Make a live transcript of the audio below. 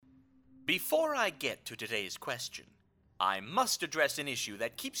Before I get to today's question, I must address an issue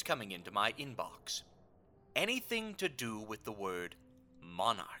that keeps coming into my inbox. Anything to do with the word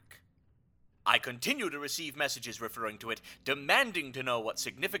monarch. I continue to receive messages referring to it, demanding to know what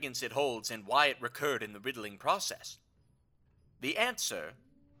significance it holds and why it recurred in the riddling process. The answer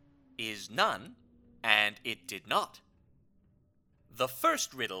is none, and it did not. The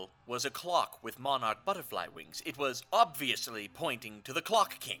first riddle was a clock with monarch butterfly wings. It was obviously pointing to the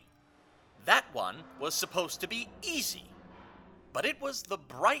Clock King. That one was supposed to be easy. But it was the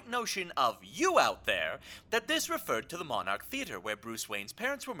bright notion of you out there that this referred to the Monarch Theater where Bruce Wayne's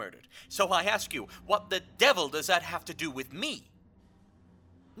parents were murdered. So I ask you, what the devil does that have to do with me?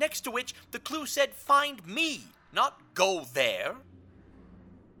 Next to which, the clue said find me, not go there.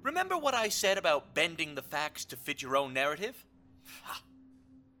 Remember what I said about bending the facts to fit your own narrative?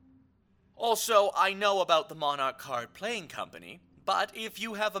 Also, I know about the Monarch Card Playing Company, but if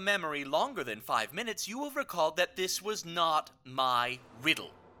you have a memory longer than 5 minutes, you will recall that this was not my riddle.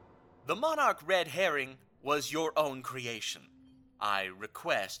 The Monarch Red Herring was your own creation. I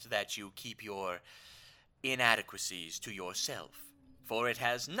request that you keep your inadequacies to yourself, for it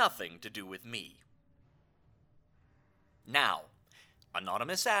has nothing to do with me. Now,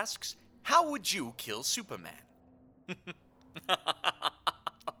 Anonymous asks, how would you kill Superman?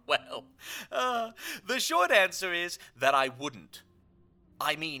 Well, the short answer is that I wouldn't.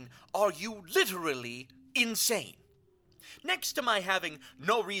 I mean, are you literally insane? Next to my having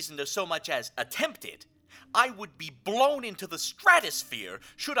no reason to so much as attempt it, I would be blown into the stratosphere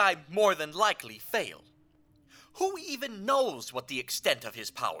should I more than likely fail. Who even knows what the extent of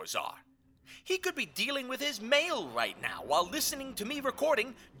his powers are? He could be dealing with his mail right now while listening to me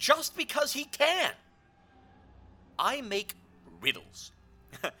recording just because he can. I make riddles.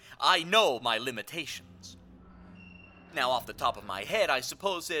 I know my limitations. Now, off the top of my head, I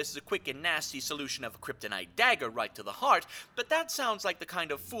suppose there's a quick and nasty solution of a kryptonite dagger right to the heart, but that sounds like the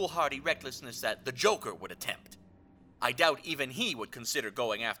kind of foolhardy recklessness that the Joker would attempt. I doubt even he would consider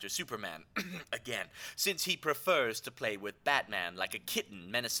going after Superman again, since he prefers to play with Batman like a kitten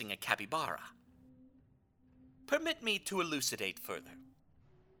menacing a capybara. Permit me to elucidate further.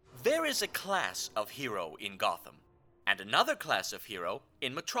 There is a class of hero in Gotham, and another class of hero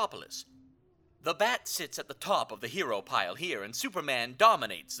in Metropolis. The Bat sits at the top of the hero pile here, and Superman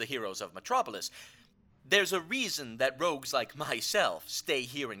dominates the heroes of Metropolis. There's a reason that rogues like myself stay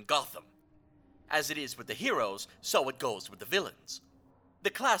here in Gotham. As it is with the heroes, so it goes with the villains.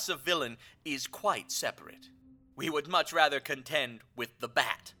 The class of villain is quite separate. We would much rather contend with the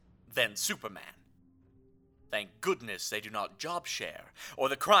Bat than Superman. Thank goodness they do not job share, or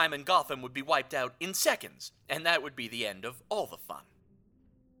the crime in Gotham would be wiped out in seconds, and that would be the end of all the fun.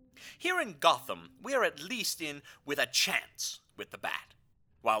 Here in Gotham, we are at least in with a chance with the Bat,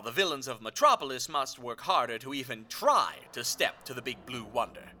 while the villains of Metropolis must work harder to even try to step to the big blue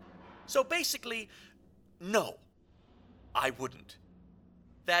wonder. So basically, no, I wouldn't.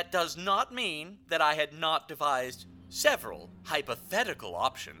 That does not mean that I had not devised several hypothetical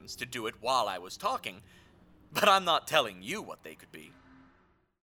options to do it while I was talking, but I'm not telling you what they could be.